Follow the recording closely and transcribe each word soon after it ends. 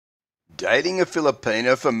Dating a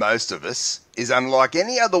Filipina for most of us is unlike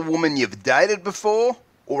any other woman you've dated before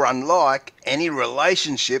or unlike any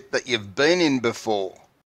relationship that you've been in before.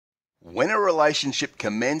 When a relationship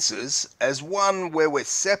commences as one where we're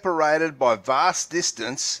separated by vast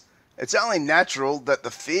distance, it's only natural that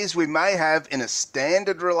the fears we may have in a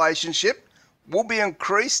standard relationship will be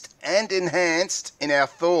increased and enhanced in our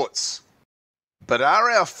thoughts. But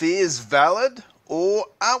are our fears valid? Or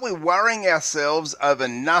are we worrying ourselves over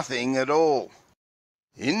nothing at all?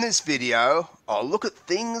 In this video, I'll look at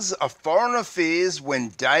things a foreigner fears when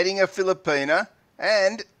dating a Filipina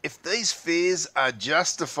and if these fears are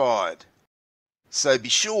justified. So be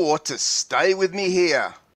sure to stay with me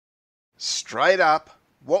here. Straight up,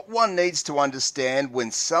 what one needs to understand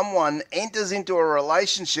when someone enters into a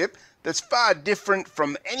relationship that's far different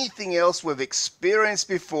from anything else we've experienced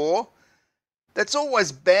before, that's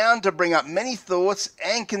always bound to bring up many thoughts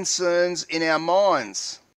and concerns in our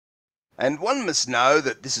minds. And one must know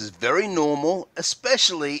that this is very normal,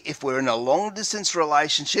 especially if we're in a long-distance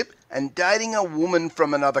relationship and dating a woman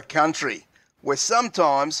from another country, where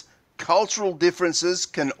sometimes cultural differences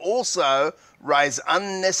can also raise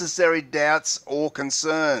unnecessary doubts or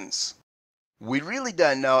concerns. We really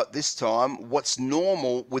don't know at this time what's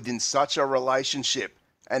normal within such a relationship.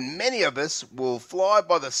 And many of us will fly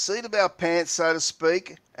by the seat of our pants, so to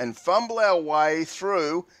speak, and fumble our way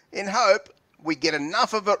through in hope we get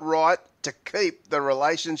enough of it right to keep the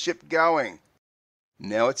relationship going.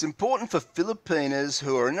 Now, it's important for Filipinas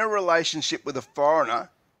who are in a relationship with a foreigner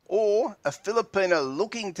or a Filipina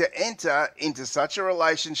looking to enter into such a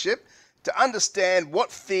relationship to understand what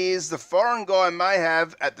fears the foreign guy may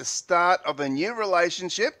have at the start of a new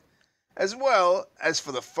relationship, as well as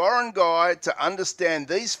for the foreign guy to understand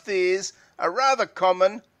these fears are rather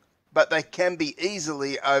common, but they can be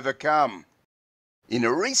easily overcome. In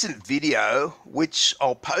a recent video, which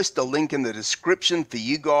I'll post a link in the description for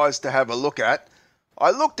you guys to have a look at,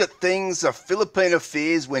 I looked at things a Filipina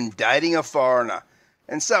fears when dating a foreigner.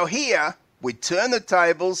 And so here, we turn the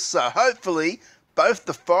tables so hopefully both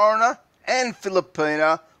the foreigner and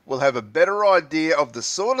Filipina will have a better idea of the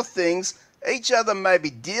sort of things each other may be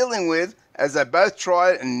dealing with as they both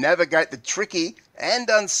try and navigate the tricky and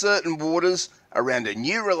uncertain waters around a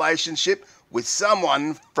new relationship with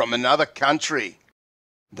someone from another country.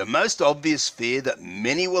 The most obvious fear that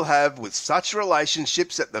many will have with such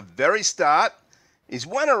relationships at the very start is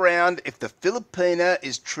one around if the Filipina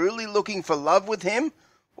is truly looking for love with him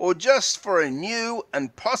or just for a new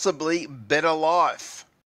and possibly better life.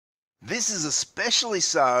 This is especially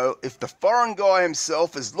so if the foreign guy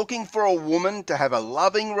himself is looking for a woman to have a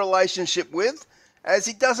loving relationship with, as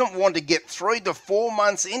he doesn't want to get 3 to 4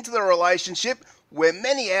 months into the relationship where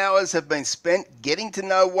many hours have been spent getting to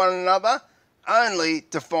know one another, only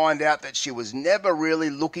to find out that she was never really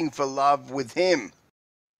looking for love with him.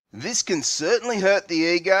 This can certainly hurt the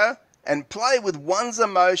ego and play with one's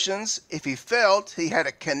emotions if he felt he had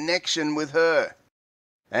a connection with her.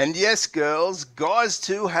 And yes, girls, guys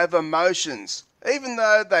too have emotions, even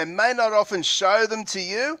though they may not often show them to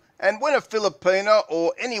you, and when a Filipina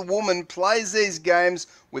or any woman plays these games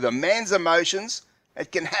with a man's emotions,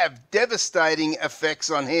 it can have devastating effects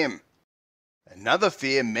on him. Another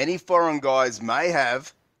fear many foreign guys may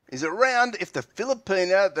have is around if the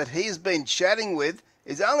Filipina that he has been chatting with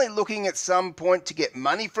is only looking at some point to get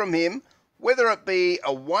money from him, whether it be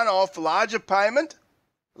a one-off larger payment,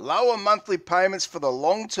 lower monthly payments for the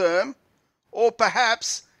long term, or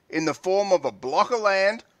perhaps in the form of a block of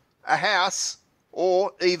land, a house,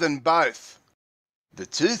 or even both. The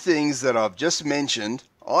two things that I've just mentioned,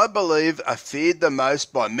 I believe, are feared the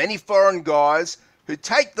most by many foreign guys who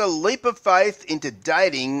take the leap of faith into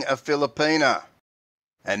dating a Filipina.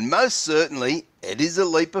 And most certainly, it is a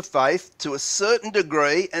leap of faith to a certain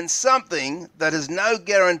degree and something that has no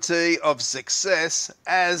guarantee of success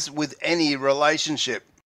as with any relationship.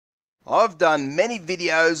 I've done many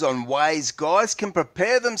videos on ways guys can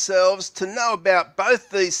prepare themselves to know about both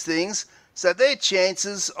these things so their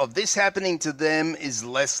chances of this happening to them is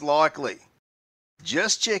less likely.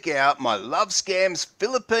 Just check out my Love Scams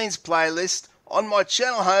Philippines playlist on my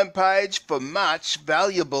channel homepage for much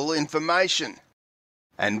valuable information.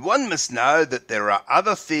 And one must know that there are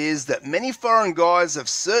other fears that many foreign guys have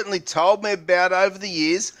certainly told me about over the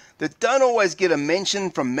years that don't always get a mention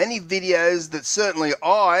from many videos that certainly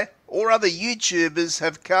I or other YouTubers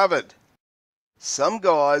have covered. Some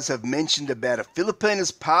guys have mentioned about a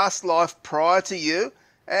Filipina's past life prior to you,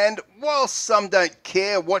 and whilst some don't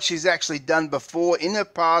care what she's actually done before in her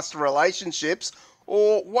past relationships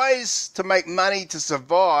or ways to make money to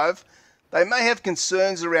survive, they may have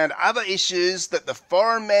concerns around other issues that the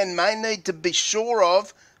foreign man may need to be sure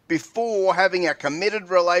of before having a committed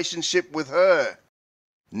relationship with her.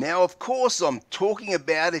 Now, of course, I'm talking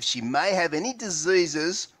about if she may have any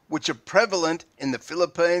diseases which are prevalent in the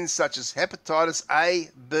Philippines, such as hepatitis A,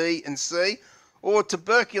 B, and C, or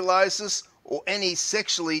tuberculosis, or any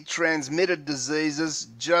sexually transmitted diseases,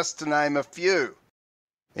 just to name a few.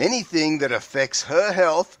 Anything that affects her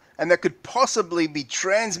health and that could possibly be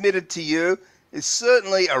transmitted to you is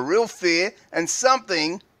certainly a real fear and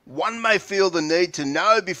something one may feel the need to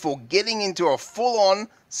know before getting into a full-on,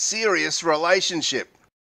 serious relationship.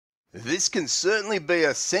 This can certainly be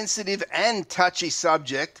a sensitive and touchy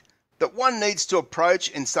subject that one needs to approach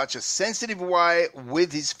in such a sensitive way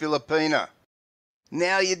with his Filipina.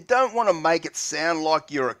 Now, you don't want to make it sound like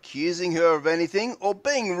you're accusing her of anything or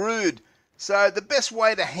being rude, so the best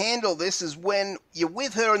way to handle this is when you're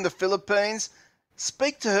with her in the Philippines,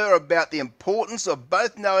 speak to her about the importance of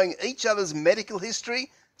both knowing each other's medical history,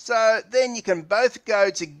 so then you can both go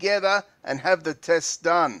together and have the tests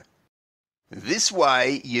done. This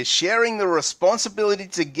way, you're sharing the responsibility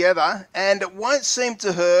together and it won't seem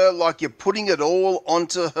to her like you're putting it all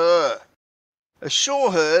onto her. Assure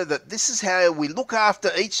her that this is how we look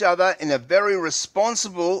after each other in a very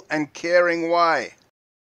responsible and caring way.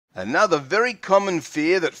 Another very common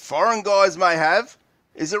fear that foreign guys may have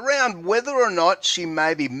is around whether or not she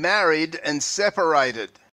may be married and separated.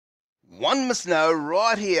 One must know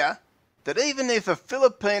right here that even if a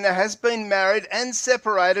Filipina has been married and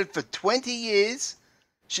separated for 20 years,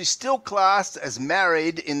 she's still classed as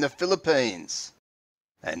married in the Philippines.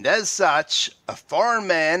 And as such, a foreign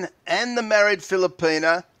man and the married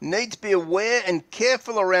Filipina need to be aware and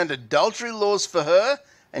careful around adultery laws for her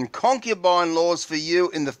and concubine laws for you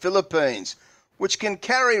in the Philippines, which can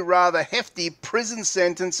carry rather hefty prison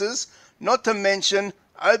sentences, not to mention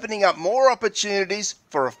opening up more opportunities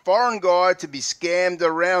for a foreign guy to be scammed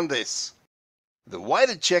around this. The way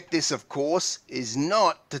to check this, of course, is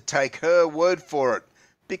not to take her word for it,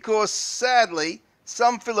 because sadly,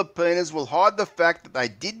 some Filipinas will hide the fact that they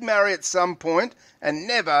did marry at some point and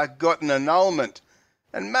never got an annulment.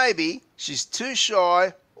 And maybe she's too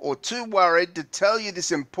shy or too worried to tell you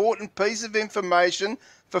this important piece of information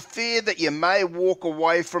for fear that you may walk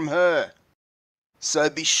away from her.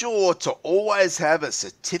 So be sure to always have a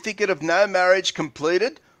certificate of no marriage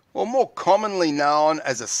completed, or more commonly known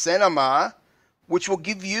as a CENAMA, which will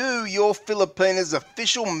give you your Filipina's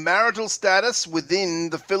official marital status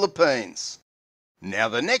within the Philippines. Now,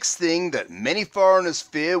 the next thing that many foreigners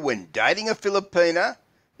fear when dating a Filipina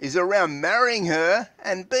is around marrying her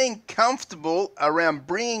and being comfortable around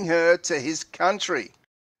bringing her to his country.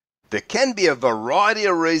 There can be a variety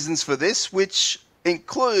of reasons for this, which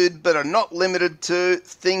include but are not limited to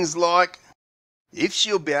things like if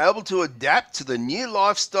she'll be able to adapt to the new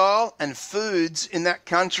lifestyle and foods in that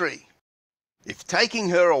country, if taking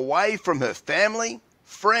her away from her family,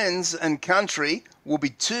 friends and country will be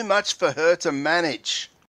too much for her to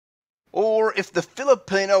manage, or if the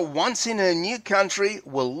Filipina once in her new country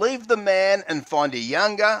will leave the man and find a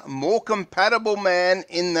younger, more compatible man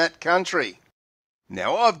in that country.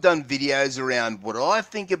 Now, I've done videos around what I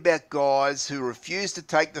think about guys who refuse to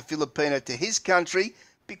take the Filipina to his country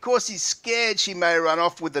because he's scared she may run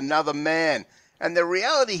off with another man. And the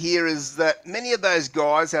reality here is that many of those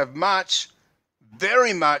guys have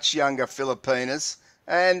very much younger Filipinas,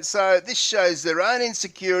 and so this shows their own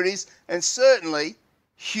insecurities and certainly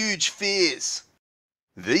huge fears.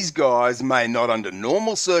 These guys may not under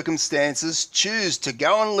normal circumstances choose to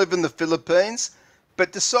go and live in the Philippines,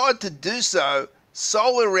 but decide to do so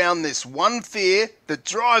solely around this one fear that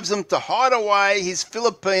drives them to hide away his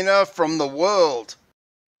Filipina from the world.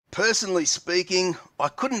 Personally speaking, I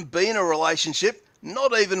couldn't be in a relationship,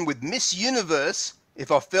 not even with Miss Universe,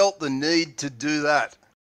 if I felt the need to do that.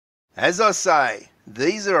 As I say,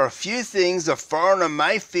 these are a few things a foreigner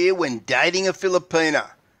may fear when dating a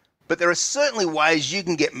Filipina, but there are certainly ways you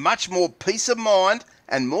can get much more peace of mind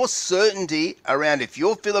and more certainty around if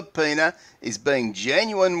your Filipina is being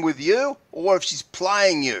genuine with you or if she's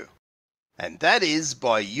playing you. And that is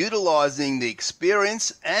by utilising the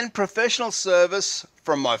experience and professional service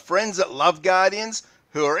from my friends at Love Guardians,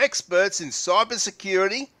 who are experts in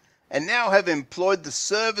cybersecurity and now have employed the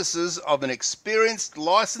services of an experienced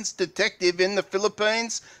licensed detective in the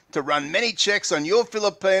Philippines to run many checks on your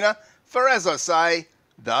Filipina for, as I say,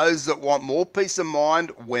 those that want more peace of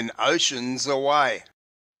mind when oceans away.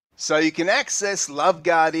 So you can access Love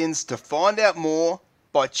Guardians to find out more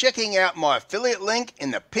by checking out my affiliate link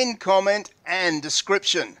in the pinned comment and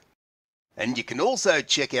description. And you can also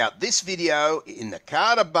check out this video in the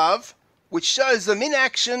card above, which shows them in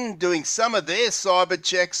action doing some of their cyber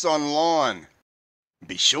checks online.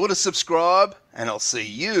 Be sure to subscribe, and I'll see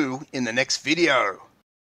you in the next video.